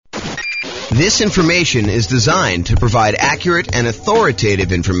This information is designed to provide accurate and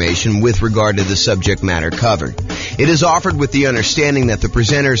authoritative information with regard to the subject matter covered. It is offered with the understanding that the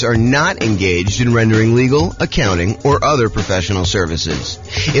presenters are not engaged in rendering legal, accounting, or other professional services.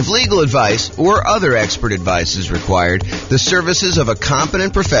 If legal advice or other expert advice is required, the services of a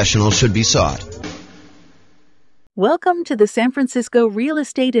competent professional should be sought. Welcome to the San Francisco Real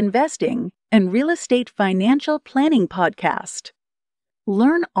Estate Investing and Real Estate Financial Planning Podcast.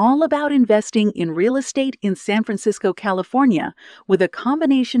 Learn all about investing in real estate in San Francisco, California, with a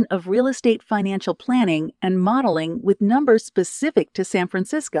combination of real estate financial planning and modeling with numbers specific to San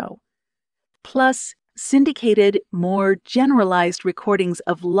Francisco. Plus, syndicated, more generalized recordings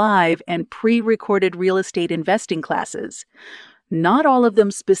of live and pre-recorded real estate investing classes. Not all of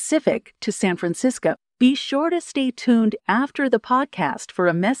them specific to San Francisco. Be sure to stay tuned after the podcast for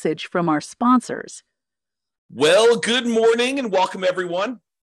a message from our sponsors. Well, good morning and welcome, everyone.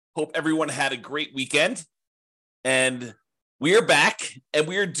 Hope everyone had a great weekend. And we are back and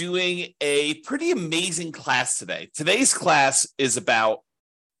we are doing a pretty amazing class today. Today's class is about,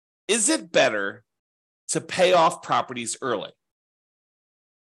 is it better to pay off properties early?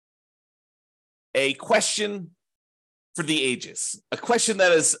 A question for the ages, a question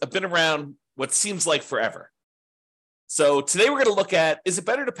that has been around what seems like forever. So today we're going to look at, is it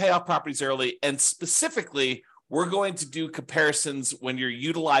better to pay off properties early? And specifically, we're going to do comparisons when you're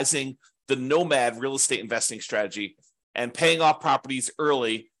utilizing the Nomad real estate investing strategy and paying off properties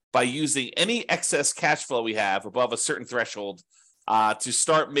early by using any excess cash flow we have above a certain threshold to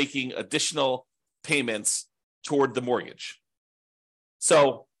start making additional payments toward the mortgage.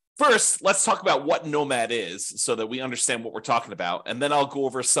 So first, let's talk about what Nomad is so that we understand what we're talking about. And then I'll go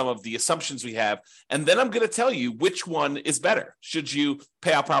over some of the assumptions we have. And then I'm going to tell you which one is better. Should you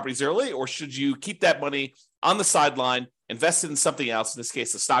pay out properties early or should you keep that money on the sideline, invest it in something else, in this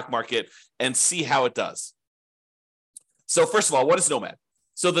case, the stock market, and see how it does? So first of all, what is Nomad?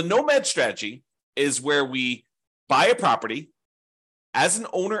 So the Nomad strategy is where we buy a property as an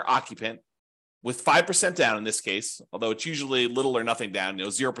owner occupant with 5% down in this case, although it's usually little or nothing down,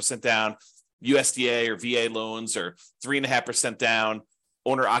 0% down, USDA or VA loans, or 3.5% down,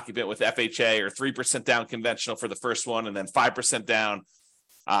 owner occupant with FHA, or 3% down conventional for the first one, and then 5% down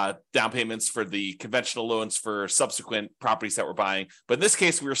down payments for the conventional loans for subsequent properties that we're buying. But in this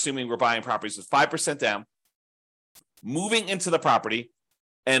case, we're assuming we're buying properties with 5% down, moving into the property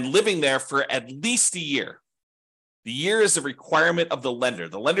and living there for at least a year. The year is a requirement of the lender.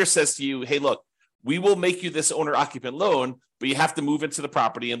 The lender says to you, hey, look, we will make you this owner-occupant loan, but you have to move into the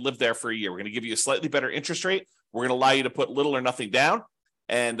property and live there for a year. We're going to give you a slightly better interest rate. We're going to allow you to put little or nothing down,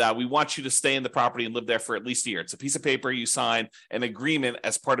 and we want you to stay in the property and live there for at least a year. It's a piece of paper you sign, an agreement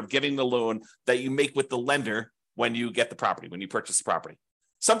as part of getting the loan that you make with the lender when you get the property, when you purchase the property.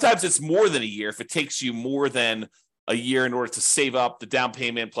 Sometimes it's more than a year if it takes you more than a year in order to save up the down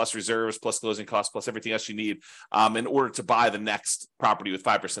payment plus reserves plus closing costs plus everything else you need in order to buy the next property with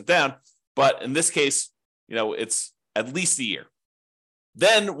 5% down. But in this case, it's at least a year.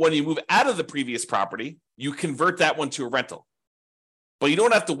 Then when you move out of the previous property, you convert that one to a rental. But you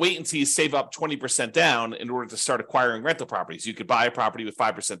don't have to wait until you save up 20% down in order to start acquiring rental properties. You could buy a property with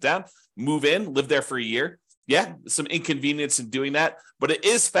 5% down, move in, live there for a year. Yeah, some inconvenience in doing that, but it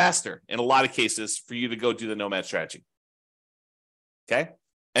is faster in a lot of cases for you to go do the Nomad strategy. Okay?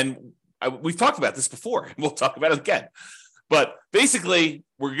 And we've talked about this before, and we'll talk about it again. But basically,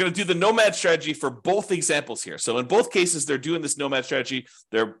 we're going to do the Nomad strategy for both examples here. So in both cases, they're doing this Nomad strategy.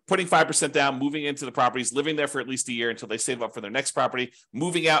 They're putting 5% down, moving into the properties, living there for at least a year until they save up for their next property,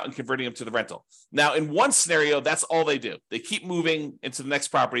 moving out and converting them to the rental. Now, in one scenario, that's all they do. They keep moving into the next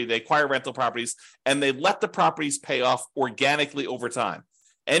property. They acquire rental properties, and they let the properties pay off organically over time.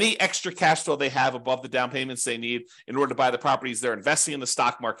 Any extra cash flow they have above the down payments they need in order to buy the properties, they're investing in the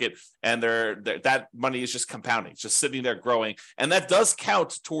stock market, and that money is just compounding, just sitting there growing. And that does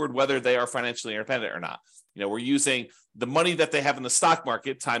count toward whether they are financially independent or not. We're using the money that they have in the stock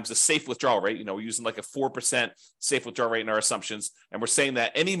market times the safe withdrawal rate. We're using like a 4% safe withdrawal rate in our assumptions. And we're saying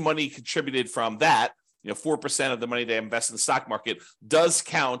that any money contributed from that, 4% of the money they invest in the stock market does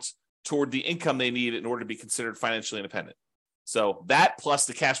count toward the income they need in order to be considered financially independent. So that plus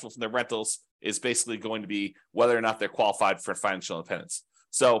the cash flow from their rentals is basically going to be whether or not they're qualified for financial independence.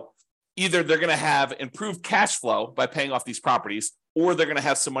 So either they're going to have improved cash flow by paying off these properties, or they're going to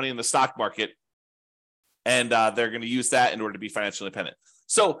have some money in the stock market, and they're going to use that in order to be financially independent.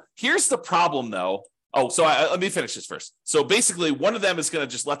 So here's the problem, though. Let me finish this first. So basically, one of them is going to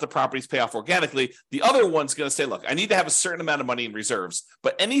just let the properties pay off organically. The other one's going to say, look, I need to have a certain amount of money in reserves,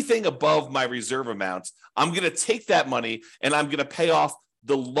 but anything above my reserve amount, I'm going to take that money and I'm going to pay off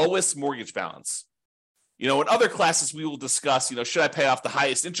the lowest mortgage balance. In other classes, we will discuss, should I pay off the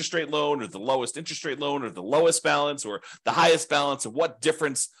highest interest rate loan or the lowest interest rate loan or the lowest balance or the highest balance, and what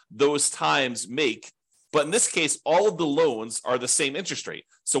difference those times make. But in this case, all of the loans are the same interest rate.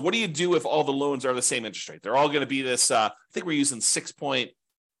 So what do you do if all the loans are the same interest rate? They're all going to be this, I think we're using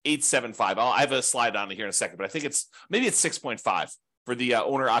 6.875. I have a slide on it here in a second, but I think maybe it's 6.5 for the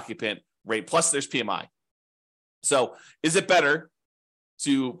owner-occupant rate, plus there's PMI. So is it better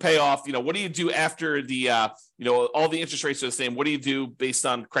to pay off, what do you do after the, all the interest rates are the same? What do you do based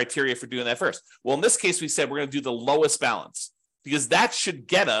on criteria for doing that first? Well, in this case, we said we're going to do the lowest balance because that should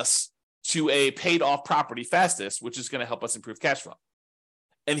get us to a paid off property fastest, which is going to help us improve cash flow.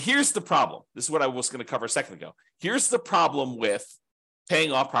 And here's the problem. This is what I was going to cover a second ago. Here's the problem with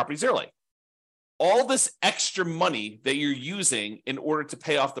paying off properties early. All this extra money that you're using in order to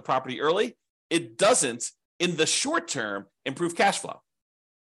pay off the property early, it doesn't, in the short term, improve cash flow,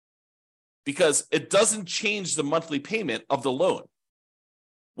 because it doesn't change the monthly payment of the loan.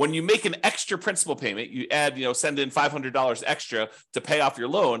 When you make an extra principal payment, you add, send in $500 extra to pay off your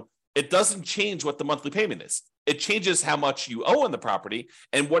loan, it doesn't change what the monthly payment is. It changes how much you owe on the property.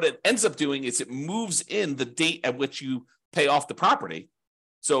 And what it ends up doing is it moves in the date at which you pay off the property.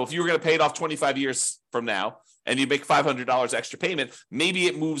 So if you were going to pay it off 25 years from now and you make $500 extra payment, maybe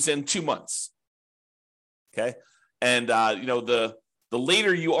it moves in 2 months. Okay. And, the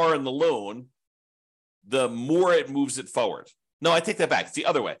later you are in the loan, the more it moves it forward. No, I take that back. It's the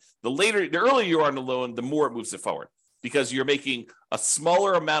other way. The earlier you are in the loan, the more it moves it forward, because you're making a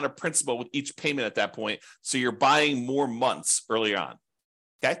smaller amount of principal with each payment at that point. So you're buying more months early on.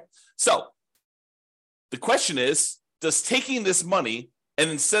 Okay. So the question is, does taking this money and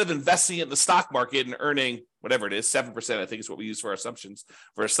instead of investing it in the stock market and earning whatever it is, 7%, I think is what we use for our assumptions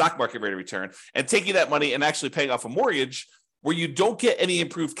for a stock market rate of return, and taking that money and actually paying off a mortgage where you don't get any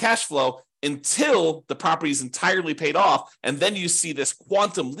improved cash flow until the property is entirely paid off. And then you see this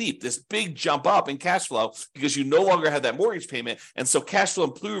quantum leap, this big jump up in cash flow because you no longer have that mortgage payment. And so cash flow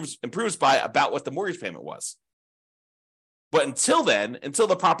improves by about what the mortgage payment was. But until then, until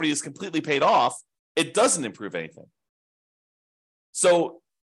the property is completely paid off, it doesn't improve anything. So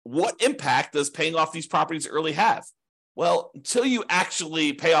what impact does paying off these properties early have? Well, until you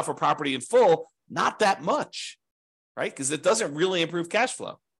actually pay off a property in full, not that much, right? Because it doesn't really improve cash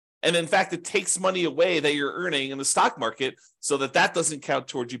flow. And in fact, it takes money away that you're earning in the stock market so that doesn't count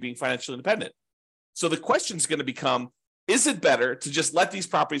towards you being financially independent. So the question is going to become, is it better to just let these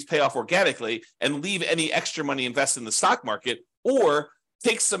properties pay off organically and leave any extra money invested in the stock market, or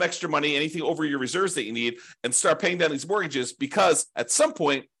take some extra money, anything over your reserves that you need, and start paying down these mortgages? Because at some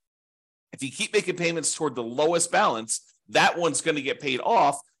point, if you keep making payments toward the lowest balance, that one's going to get paid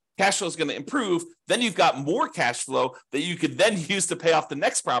off. Cash flow is going to improve. Then you've got more cash flow that you could then use to pay off the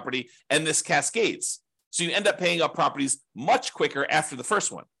next property, and this cascades. So you end up paying off properties much quicker after the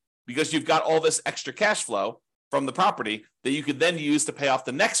first one because you've got all this extra cash flow from the property that you could then use to pay off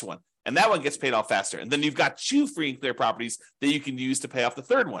the next one. And that one gets paid off faster. And then you've got 2 free and clear properties that you can use to pay off the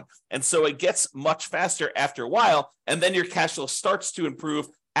third one. And so it gets much faster after a while. And then your cash flow starts to improve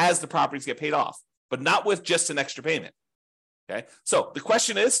as the properties get paid off, but not with just an extra payment. Okay. So the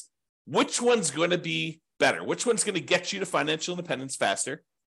question is, which one's going to be better? Which one's going to get you to financial independence faster?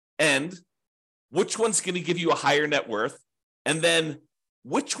 And which one's going to give you a higher net worth? And then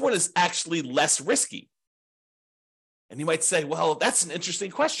which one is actually less risky? And you might say, well, that's an interesting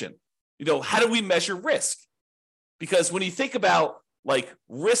question. How do we measure risk? Because when you think about like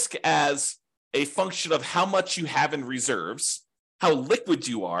risk as a function of how much you have in reserves, how liquid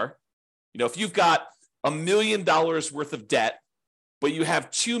you are, if you've got $1 million worth of debt, but you have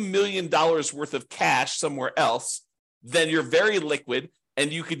 $2 million worth of cash somewhere else, then you're very liquid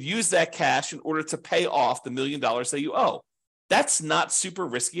and you could use that cash in order to pay off the $1 million that you owe. That's not super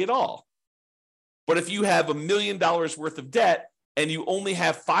risky at all. But if you have $1 million worth of debt and you only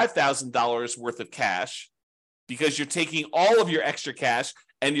have $5,000 worth of cash because you're taking all of your extra cash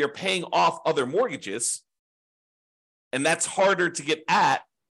and you're paying off other mortgages, and that's harder to get at.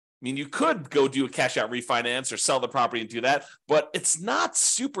 I mean, you could go do a cash out refinance or sell the property and do that, but it's not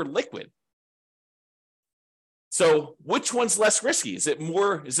super liquid. So which one's less risky? Is it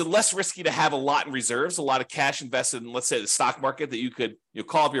less risky to have a lot in reserves, a lot of cash invested in, let's say, the stock market that you could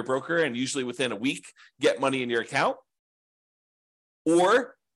call up your broker and usually within a week get money in your account?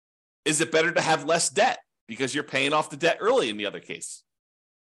 Or is it better to have less debt because you're paying off the debt early in the other case?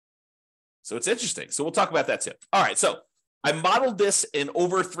 So it's interesting. So we'll talk about that too. All right. So I modeled this in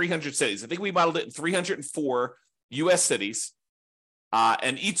over 300 cities. I think we modeled it in 304 U.S. cities.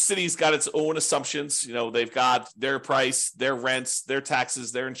 And each city's got its own assumptions. They've got their price, their rents, their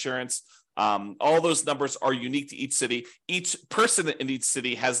taxes, their insurance. All those numbers are unique to each city. Each person in each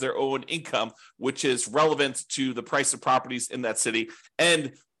city has their own income, which is relevant to the price of properties in that city.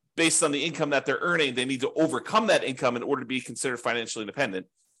 And based on the income that they're earning, they need to overcome that income in order to be considered financially independent.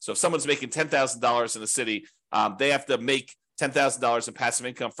 So if someone's making $10,000 in a city, they have to make $10,000 in passive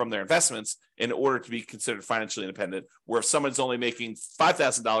income from their investments in order to be considered financially independent. Where if someone's only making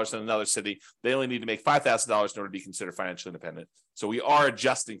 $5,000 in another city, they only need to make $5,000 in order to be considered financially independent. So we are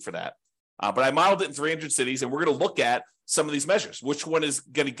adjusting for that. But I modeled it in 300 cities, and we're going to look at some of these measures. Which one is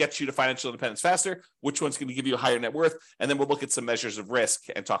going to get you to financial independence faster? Which one's going to give you a higher net worth? And then we'll look at some measures of risk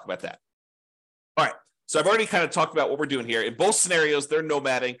and talk about that. All right. So I've already kind of talked about what we're doing here. In both scenarios, they're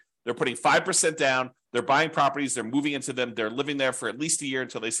nomading. They're putting 5% down. They're buying properties. They're moving into them. They're living there for at least a year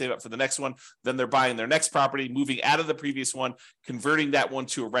until they save up for the next one. Then they're buying their next property, moving out of the previous one, converting that one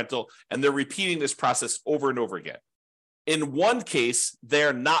to a rental, and they're repeating this process over and over again. In one case,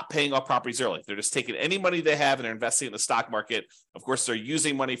 they're not paying off properties early. They're just taking any money they have and they're investing in the stock market. Of course, they're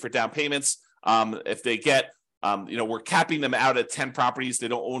using money for down payments. If they get, we're capping them out at 10 properties. They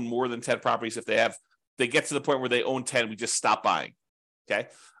don't own more than 10 properties. If they get to the point where they own 10, we just stop buying. Okay.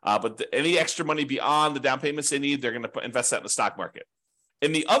 But any extra money beyond the down payments they need, they're going to invest that in the stock market.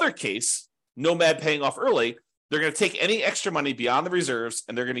 In the other case, Nomad paying off early, they're going to take any extra money beyond the reserves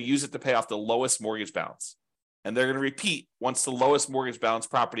and they're going to use it to pay off the lowest mortgage balance. And they're going to repeat once the lowest mortgage balance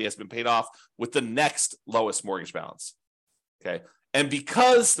property has been paid off with the next lowest mortgage balance. Okay. And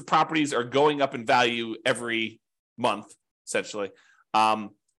because the properties are going up in value every month, essentially,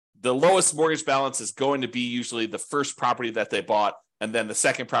 the lowest mortgage balance is going to be usually the first property that they bought, and then the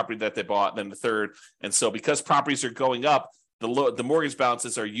second property that they bought, and then the third. And so because properties are going up, the mortgage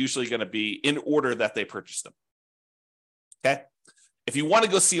balances are usually going to be in order that they purchased them. Okay. If you want to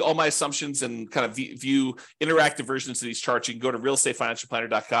go see all my assumptions and kind of view interactive versions of these charts, you can go to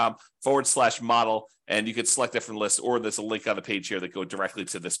realestatefinancialplanner.com/model, and you can select it from the list, or there's a link on the page here that go directly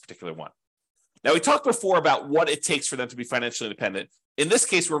to this particular one. Now, we talked before about what it takes for them to be financially independent. In this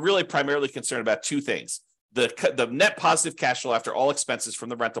case, we're really primarily concerned about two things: the net positive cash flow after all expenses from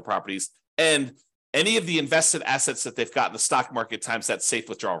the rental properties, and any of the invested assets that they've got in the stock market times that safe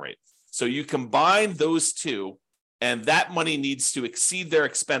withdrawal rate. So you combine those two, and that money needs to exceed their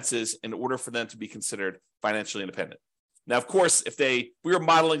expenses in order for them to be considered financially independent. Now, of course, if we were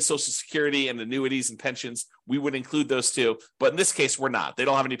modeling Social Security and annuities and pensions, we would include those too. But in this case, we're not. They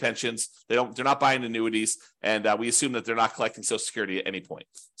don't have any pensions. They're not buying annuities, and we assume that they're not collecting Social Security at any point.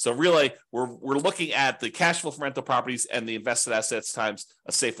 So really, we're looking at the cash flow from rental properties and the invested assets times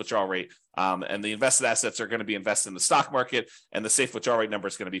a safe withdrawal rate. And the invested assets are going to be invested in the stock market, and the safe withdrawal rate number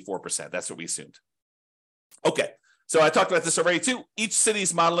is going to be 4%. That's what we assumed. Okay. So I talked about this already too. Each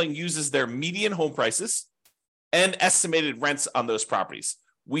city's modeling uses their median home prices and estimated rents on those properties.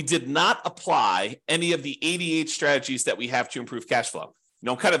 We did not apply any of the 88 strategies that we have to improve cash flow.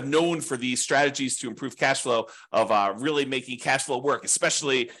 I'm kind of known for these strategies to improve cash flow of really making cash flow work,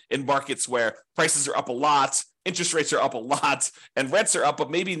 especially in markets where prices are up a lot, interest rates are up a lot, and rents are up, but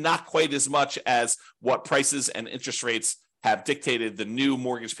maybe not quite as much as what prices and interest rates have dictated the new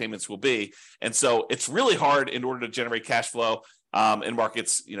mortgage payments will be. And so it's really hard in order to generate cash flow in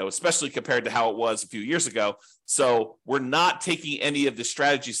markets, especially compared to how it was a few years ago. So we're not taking any of the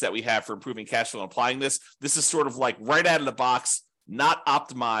strategies that we have for improving cash flow and applying this. This is sort of like right out of the box, not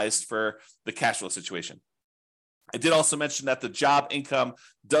optimized for the cash flow situation. I did also mention that the job income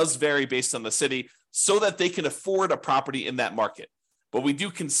does vary based on the city so that they can afford a property in that market. But we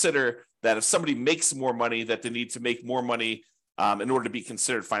do consider that if somebody makes more money, that they need to make more money in order to be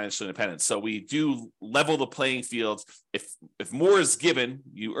considered financially independent. So we do level the playing field. If more is given,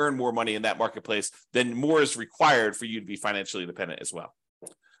 you earn more money in that marketplace, then more is required for you to be financially independent as well.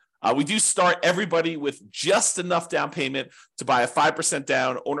 We do start everybody with just enough down payment to buy a 5%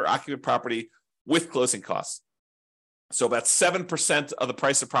 down owner-occupant property with closing costs. So about 7% of the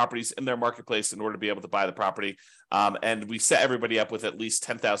price of properties in their marketplace in order to be able to buy the property. And we set everybody up with at least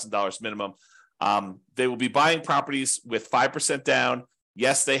 $10,000 minimum. They will be buying properties with 5% down.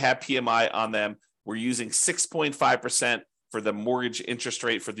 Yes, they have PMI on them. We're using 6.5% for the mortgage interest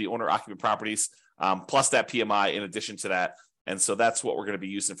rate for the owner-occupant properties, plus that PMI in addition to that. And so that's what we're going to be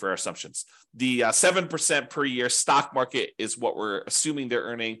using for our assumptions. The 7% per year stock market is what we're assuming they're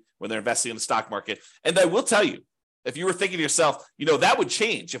earning when they're investing in the stock market. And I will tell you, if you were thinking to yourself, that would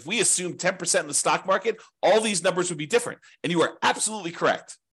change. If we assumed 10% in the stock market, all these numbers would be different. And you are absolutely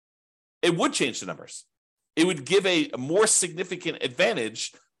correct. It would change the numbers. It would give a more significant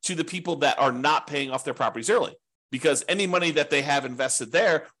advantage to the people that are not paying off their properties early. because any money that they have invested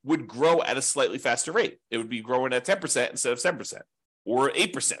there would grow at a slightly faster rate. It would be growing at 10% instead of 7%, or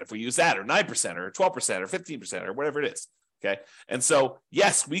 8% if we use that, or 9%, or 12%, or 15%, or whatever it is. Okay. And so,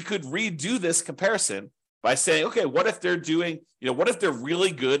 yes, we could redo this comparison by saying, okay, what if they're doing, what if they're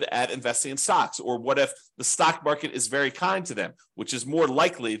really good at investing in stocks? Or what if the stock market is very kind to them, which is more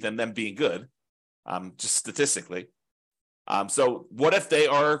likely than them being good, just statistically. So what if they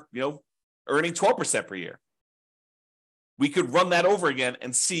are, earning 12% per year? We could run that over again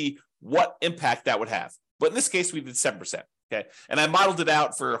and see what impact that would have. But in this case, we did 7%. Okay. And I modeled it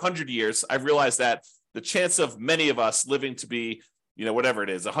out for 100 years. I realized that the chance of many of us living to be, whatever it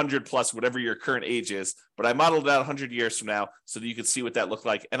is, 100 plus, whatever your current age is, but I modeled it out 100 years from now so that you could see what that looked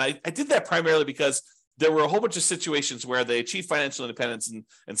like. And I did that primarily because there were a whole bunch of situations where they achieved financial independence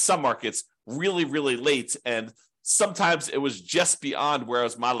in some markets really, really late. And sometimes it was just beyond where I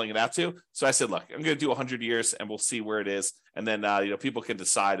was modeling it out to. So I said, look, I'm going to do 100 years and we'll see where it is. And then, people can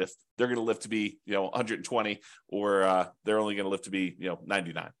decide if they're going to live to be, 120 or they're only going to live to be,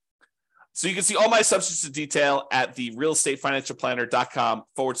 99. So you can see all my assumptions in detail at the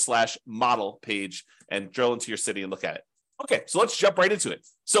realestatefinancialplanner.com/model page and drill into your city and look at it. Okay, so let's jump right into it.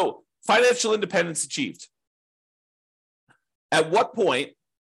 So financial independence achieved. At what point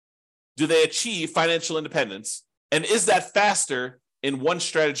do they achieve financial independence? And is that faster in one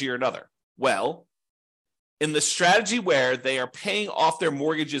strategy or another? Well, in the strategy where they are paying off their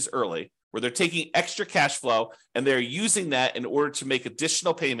mortgages early, where they're taking extra cash flow and they're using that in order to make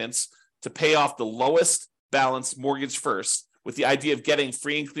additional payments to pay off the lowest balance mortgage first, with the idea of getting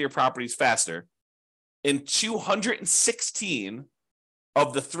free and clear properties faster. In 216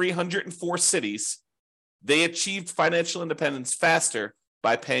 of the 304 cities, they achieved financial independence faster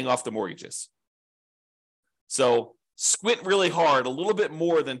by paying off the mortgages. So squint really hard, a little bit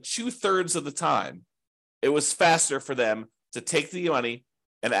more than 2/3 of the time, it was faster for them to take the money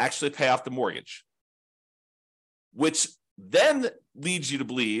and actually pay off the mortgage, which then leads you to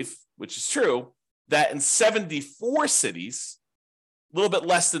believe, which is true, that in 74 cities, a little bit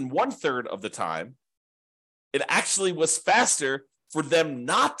less than 1/3 of the time, it actually was faster for them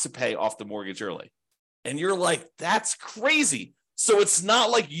not to pay off the mortgage early. And you're like, that's crazy. So it's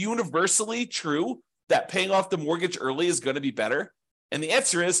not like universally true that paying off the mortgage early is going to be better. And the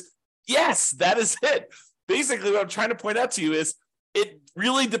answer is yes, that is it. Basically, what I'm trying to point out to you is it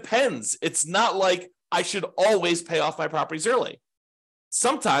really depends. It's not like I should always pay off my properties early.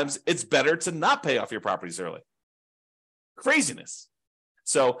 Sometimes it's better to not pay off your properties early. Craziness.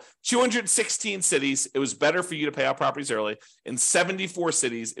 So 216 cities, it was better for you to pay off properties early. In 74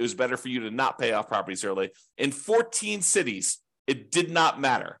 cities, it was better for you to not pay off properties early. In 14 cities, it did not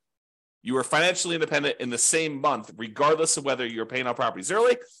matter. You were financially independent in the same month, regardless of whether you were paying off properties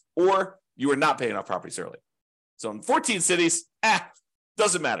early or you were not paying off properties early. So in 14 cities,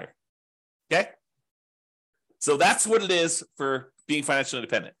 doesn't matter. Okay? So that's what it is for being financially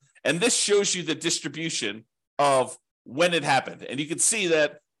independent. And this shows you the distribution of when it happened. And you can see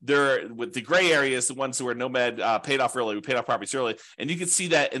that there, with the gray areas, the ones who are Nomad paid off early, we paid off properties early. And you can see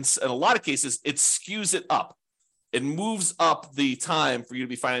that in a lot of cases, it skews it up. It moves up the time for you to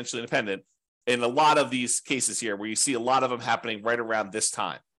be financially independent in a lot of these cases here, where you see a lot of them happening right around this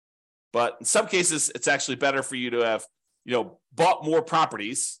time. But in some cases, it's actually better for you to have, bought more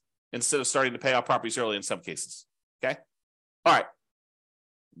properties instead of starting to pay off properties early in some cases. Okay. All right.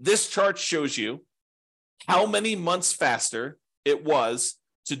 This chart shows you how many months faster it was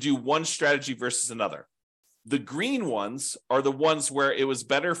to do one strategy versus another. The green ones are the ones where it was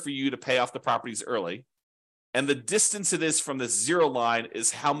better for you to pay off the properties early. And the distance it is from the zero line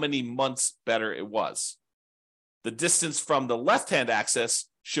is how many months better it was. The distance from the left-hand axis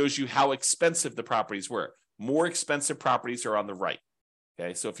shows you how expensive the properties were. More expensive properties are on the right.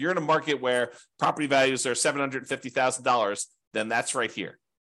 Okay, so if you're in a market where property values are $750,000, then that's right here.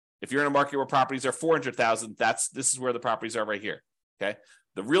 If you're in a market where properties are $400,000, this is where the properties are right here. Okay,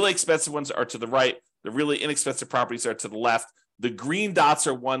 the really expensive ones are to the right. The really inexpensive properties are to the left. The green dots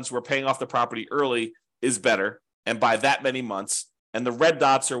are ones where paying off the property early is better, and by that many months. And the red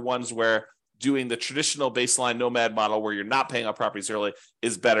dots are ones where doing the traditional baseline Nomad model, where you're not paying off properties early,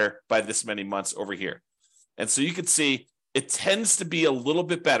 is better by this many months over here. And so you can see it tends to be a little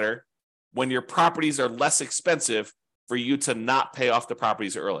bit better when your properties are less expensive for you to not pay off the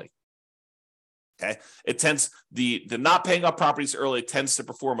properties early. Okay, it tends the not paying off properties early tends to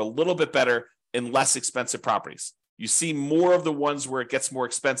perform a little bit better in less expensive properties. You see more of the ones where it gets more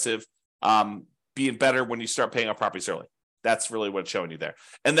expensive being better when you start paying off properties early. That's really what it's showing you there.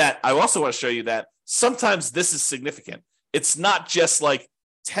 And that I also want to show you that sometimes this is significant. It's not just like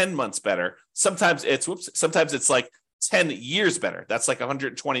 10 months better. Sometimes it's like 10 years better. That's like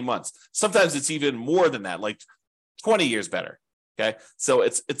 120 months. Sometimes it's even more than that, like 20 years better. Okay. So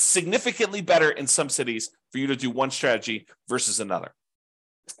it's significantly better in some cities for you to do one strategy versus another.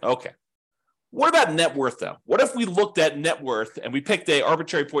 Okay. What about net worth, though? What if we looked at net worth and we picked an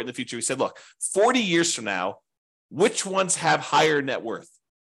arbitrary point in the future? We said, look, 40 years from now, which ones have higher net worth?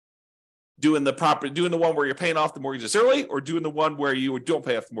 Doing the one where you're paying off the mortgages early, or doing the one where you don't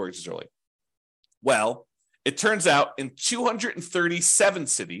pay off the mortgages early? Well, it turns out in 237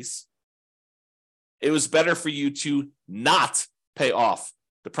 cities, it was better for you to not pay off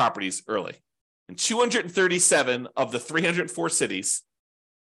the properties early. In 237 of the 304 cities,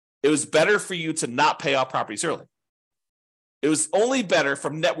 it was better for you to not pay off properties early. It was only better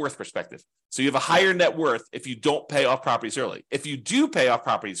from net worth perspective. So you have a higher net worth if you don't pay off properties early. If you do pay off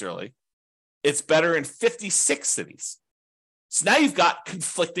properties early, it's better in 56 cities. So now you've got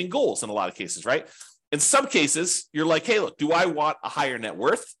conflicting goals in a lot of cases, right? In some cases, you're like, hey, look, do I want a higher net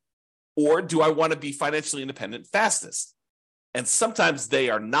worth, or do I want to be financially independent fastest? And sometimes they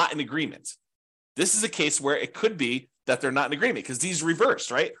are not in agreement. This is a case where it could be that they're not in agreement because these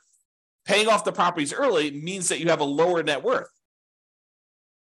reverse, right? Paying off the properties early means that you have a lower net worth,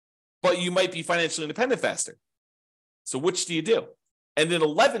 but you might be financially independent faster. So which do you do? And in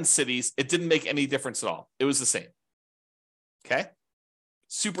 11 cities, it didn't make any difference at all. It was the same. Okay?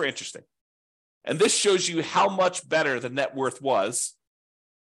 Super interesting. And this shows you how much better the net worth was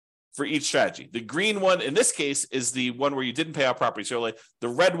for each strategy. The green one in this case is the one where you didn't pay off properties early. The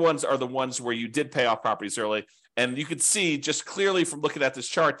red ones are the ones where you did pay off properties early. And you can see just clearly from looking at this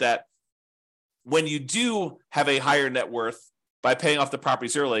chart that when you do have a higher net worth by paying off the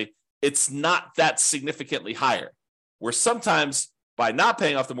properties early, it's not that significantly higher. Where sometimes by not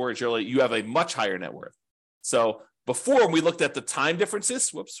paying off the mortgage early, you have a much higher net worth. So before, when we looked at the time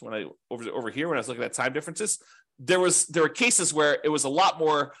differences, when I was looking at time differences, there were cases where it was a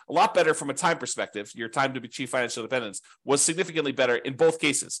lot better from a time perspective. Your time to achieve financial independence was significantly better in both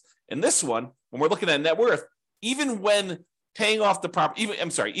cases. In this one, when we're looking at net worth, even when paying off the property,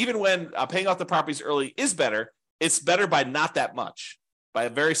 even when paying off the properties early is better, it's better by not that much, by a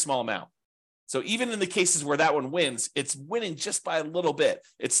very small amount. So even in the cases where that one wins, it's winning just by a little bit.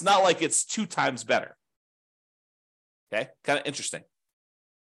 It's not like it's 2 times better. Okay, kind of interesting.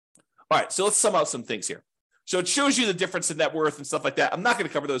 All right, so let's sum up some things here. So it shows you the difference in net worth and stuff like that. I'm not going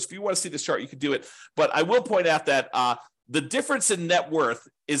to cover those. If you want to see this chart, you can do it. But I will point out that the difference in net worth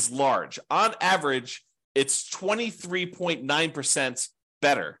is large. On average, it's 23.9%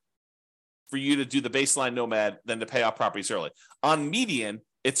 better for you to do the baseline Nomad than to pay off properties early. On median,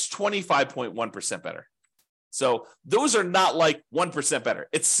 it's 25.1% better. So those are not like 1% better.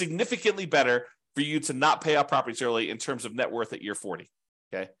 It's significantly better for you to not pay off properties early in terms of net worth at year 40.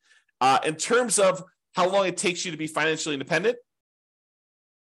 Okay. In terms of how long it takes you to be financially independent,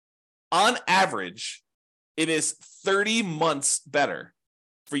 on average, it is 30 months better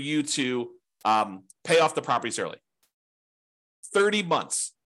for you to pay off the properties early. 30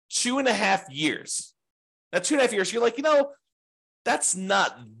 months, 2.5 years. Now, 2.5 years, you're like, that's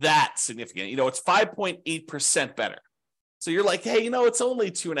not that significant. It's 5.8% better. So you're like, hey, it's only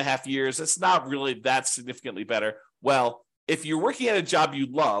 2.5 years. It's not really that significantly better. Well, if you're working at a job you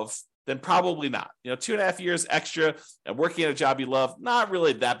love, then probably not. 2.5 years extra and working at a job you love, not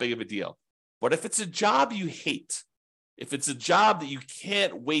really that big of a deal. But if it's a job you hate, if it's a job that you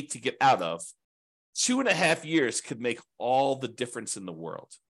can't wait to get out of, 2.5 years could make all the difference in the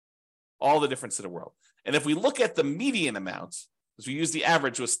world. All the difference in the world. And if we look at the median amount, because we use the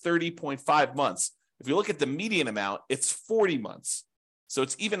average was 30.5 months. If you look at the median amount, it's 40 months. So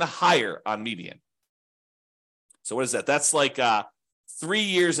it's even higher on median. So what is that? That's like 3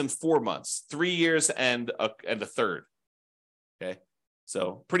 years and 4 months, 3 years and a third. Okay.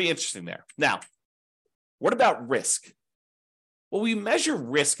 So pretty interesting there. Now, what about risk? Well, we measure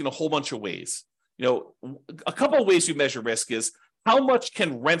risk in a whole bunch of ways. A couple of ways we measure risk is how much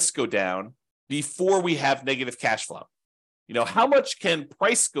can rents go down before we have negative cash flow? How much can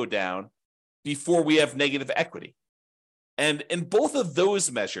price go down before we have negative equity? And in both of those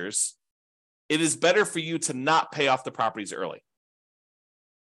measures, it is better for you to not pay off the properties early.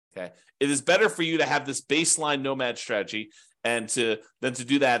 Okay. It is better for you to have this baseline Nomad strategy and to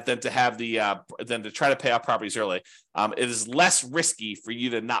do that than to try to pay off properties early. It is less risky for you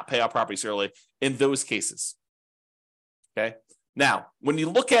to not pay off properties early in those cases. Okay. Now, when you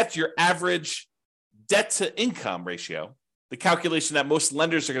look at your average debt to income ratio, the calculation that most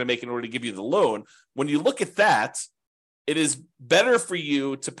lenders are going to make in order to give you the loan, when you look at that, it is better for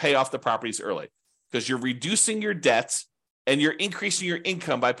you to pay off the properties early because you're reducing your debt and you're increasing your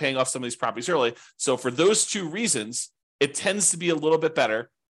income by paying off some of these properties early. So for those two reasons, it tends to be a little bit better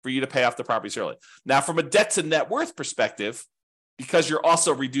for you to pay off the properties early. Now, from a debt to net worth perspective, because you're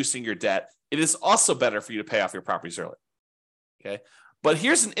also reducing your debt, it is also better for you to pay off your properties early. Okay. But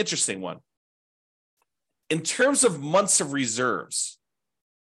here's an interesting one. In terms of months of reserves,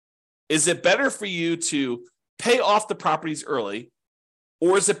 is it better for you to pay off the properties early,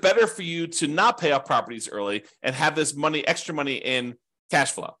 or is it better for you to not pay off properties early and have this money, extra money in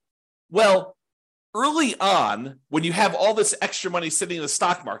cash flow? Well, early on, when you have all this extra money sitting in the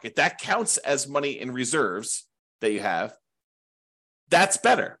stock market, that counts as money in reserves that you have. That's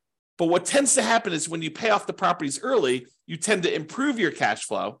better. But what tends to happen is when you pay off the properties early, you tend to improve your cash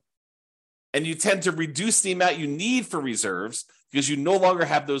flow and you tend to reduce the amount you need for reserves because you no longer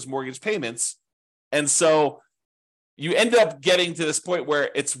have those mortgage payments. And so you end up getting to this point where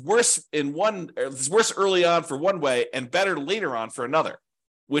it's worse it's worse early on for one way and better later on for another,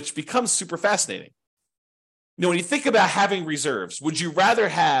 which becomes super fascinating. You know, when you think about having reserves, would you rather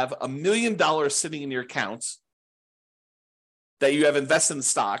have $1 million sitting in your accounts that you have invested in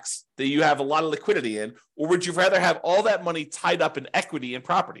stocks, that you have a lot of liquidity in, or would you rather have all that money tied up in equity and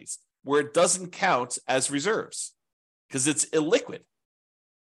properties where it doesn't count as reserves because it's illiquid?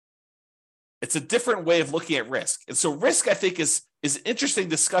 It's a different way of looking at risk. And so risk, I think, is interesting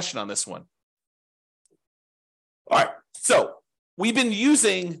discussion on this one. All right. So we've been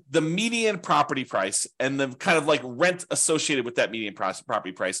using the median property price and the kind of like rent associated with that median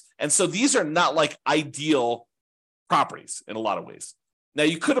property price. And so these are not like ideal properties in a lot of ways. Now,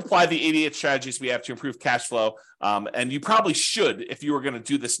 you could apply the 88 strategies we have to improve cash flow, and you probably should if you were going to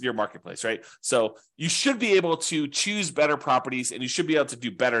do this in your marketplace, right? So you should be able to choose better properties, and you should be able to do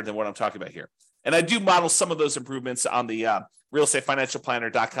better than what I'm talking about here. And I do model some of those improvements on the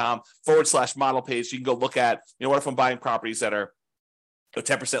realestatefinancialplanner.com/model page. You can go look at, what if I'm buying properties that are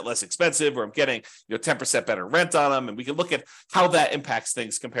 10% less expensive, or I'm getting 10% better rent on them, and we can look at how that impacts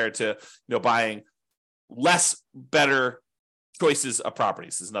things compared to buying less better choices of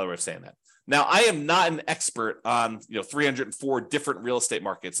properties is another way of saying that. Now, I am not an expert on 304 different real estate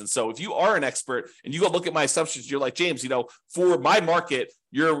markets. And so if you are an expert and you go look at my assumptions, you're like, James, for my market,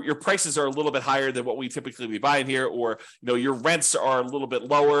 your prices are a little bit higher than what we typically be buying here, or your rents are a little bit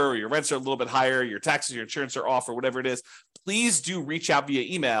lower, or your rents are a little bit higher, your taxes, your insurance are off, or whatever it is. Please do reach out via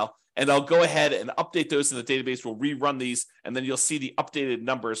email, and I'll go ahead and update those in the database. We'll rerun these, and then you'll see the updated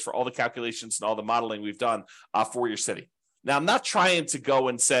numbers for all the calculations and all the modeling we've done for your city. Now, I'm not trying to go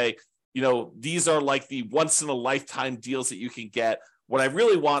and say, these are like the once in a lifetime deals that you can get. What I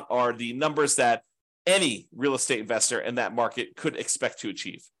really want are the numbers that any real estate investor in that market could expect to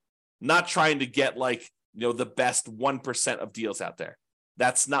achieve. Not trying to get the best 1% of deals out there.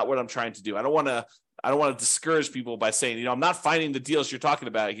 That's not what I'm trying to do. I don't want to discourage people by saying, I'm not finding the deals you're talking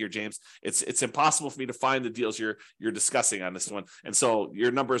about here, James. It's impossible for me to find the deals you're discussing on this one. And so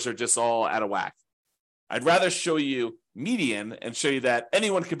your numbers are just all out of whack. I'd rather show you median and show you that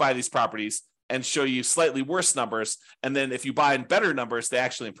anyone could buy these properties, and show you slightly worse numbers. And then if you buy in better numbers, they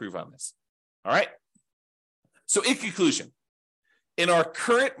actually improve on this. All right. So in conclusion, in our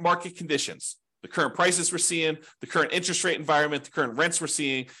current market conditions, the current prices we're seeing, the current interest rate environment, the current rents we're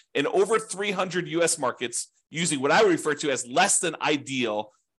seeing in over 300 US markets, using what I would refer to as less than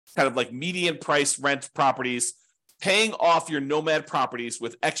ideal, kind of like median price rent properties, paying off your Nomad properties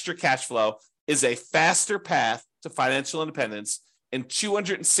with extra cash flow is a faster path to financial independence in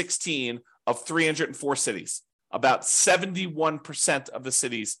 216 of 304 cities. About 71% of the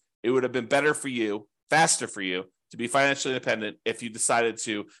cities, it would have been better for you, faster for you, to be financially independent if you decided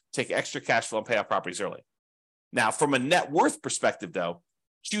to take extra cash flow and pay off properties early. Now, from a net worth perspective, though,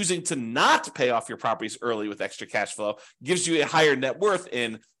 choosing to not pay off your properties early with extra cash flow gives you a higher net worth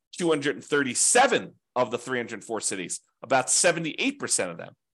in 237 of the 304 cities, about 78% of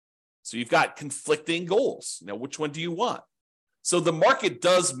them. So you've got conflicting goals. Which one do you want? So the market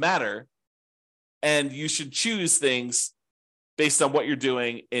does matter, and you should choose things based on what you're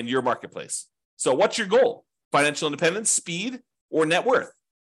doing in your marketplace. So what's your goal? Financial independence, speed, or net worth?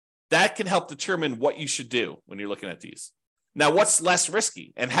 That can help determine what you should do when you're looking at these. Now, what's less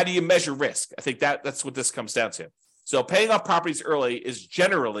risky, and how do you measure risk? I think that's what this comes down to. So paying off properties early is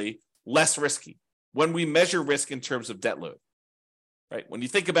generally less risky when we measure risk in terms of debt load. Right? When you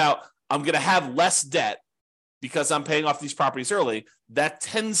think about, I'm going to have less debt because I'm paying off these properties early, that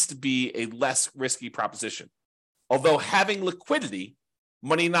tends to be a less risky proposition. Although having liquidity,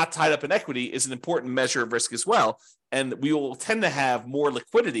 money not tied up in equity, is an important measure of risk as well. And we will tend to have more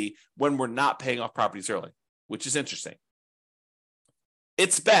liquidity when we're not paying off properties early, which is interesting.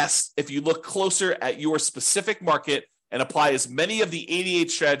 It's best if you look closer at your specific market and apply as many of the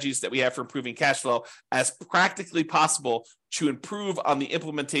 88 strategies that we have for improving cash flow as practically possible to improve on the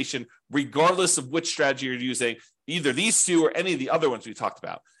implementation, regardless of which strategy you're using, either these two or any of the other ones we talked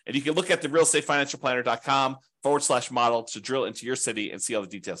about. And you can look at the realestateFinancialPlanner.com/model to drill into your city and see all the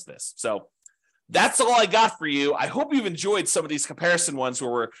details of this. So that's all I got for you. I hope you've enjoyed some of these comparison ones where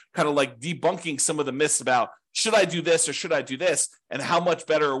we're kind of like debunking some of the myths about should I do this or should I do this, and how much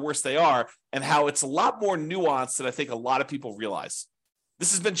better or worse they are, and how it's a lot more nuanced than I think a lot of people realize.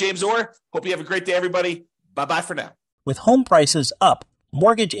 This has been James Orr. Hope you have a great day, everybody. Bye-bye for now. With home prices up,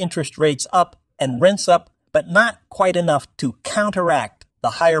 mortgage interest rates up, and rents up, but not quite enough to counteract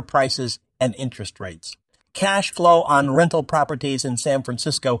the higher prices and interest rates. Cash flow on rental properties in San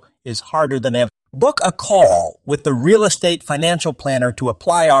Francisco is harder than ever. Book a call with the Real Estate Financial Planner to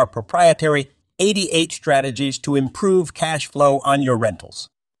apply our proprietary 88 strategies to improve cash flow on your rentals.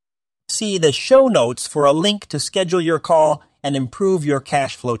 See the show notes for a link to schedule your call and improve your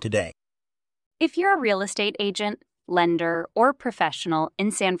cash flow today. If you're a real estate agent, lender, or professional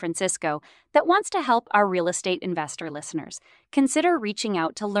in San Francisco that wants to help our real estate investor listeners, consider reaching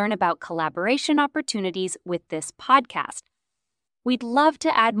out to learn about collaboration opportunities with this podcast. We'd love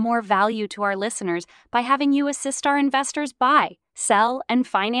to add more value to our listeners by having you assist our investors buy, sell, and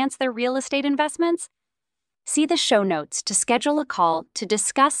finance their real estate investments. See the show notes to schedule a call to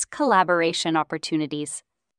discuss collaboration opportunities.